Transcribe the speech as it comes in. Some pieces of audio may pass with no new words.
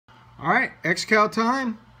All right, Xcal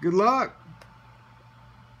time. Good luck.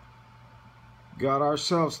 Got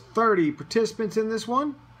ourselves 30 participants in this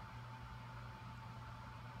one.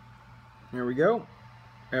 There we go.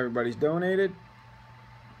 Everybody's donated.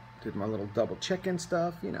 Did my little double check-in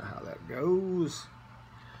stuff. You know how that goes.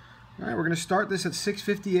 All right, we're going to start this at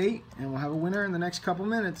 6:58, and we'll have a winner in the next couple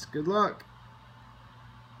minutes. Good luck.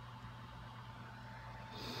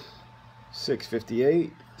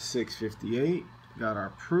 6:58, 6:58. Got our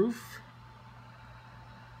proof.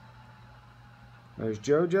 There's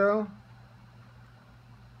JoJo.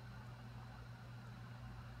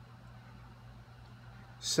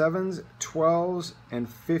 Sevens, 12s, and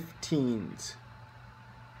 15s.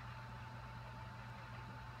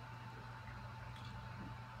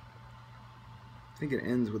 I think it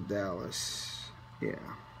ends with Dallas. Yeah.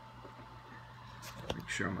 Make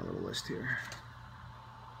sure on my little list here.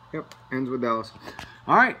 Yep, ends with Dallas.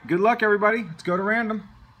 All right, good luck, everybody. Let's go to random.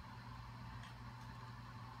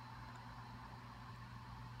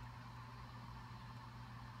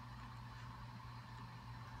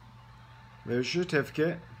 There's your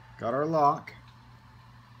certificate. Got our lock.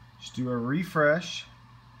 Just do a refresh.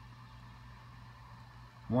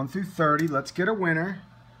 1 through 30. Let's get a winner.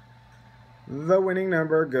 The winning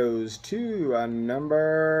number goes to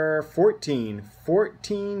number 14.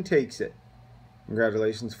 14 takes it.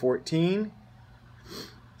 Congratulations, 14.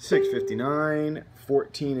 6:59.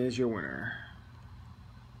 14 is your winner.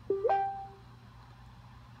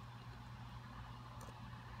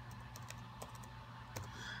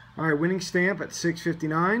 All right, winning stamp at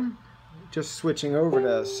 6:59. Just switching over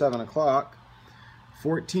to 7 o'clock.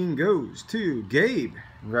 14 goes to Gabe.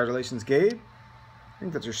 Congratulations, Gabe. I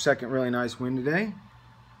think that's your second really nice win today.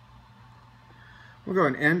 We'll go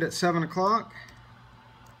and end at 7 o'clock.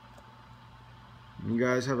 You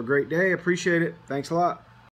guys have a great day. Appreciate it. Thanks a lot.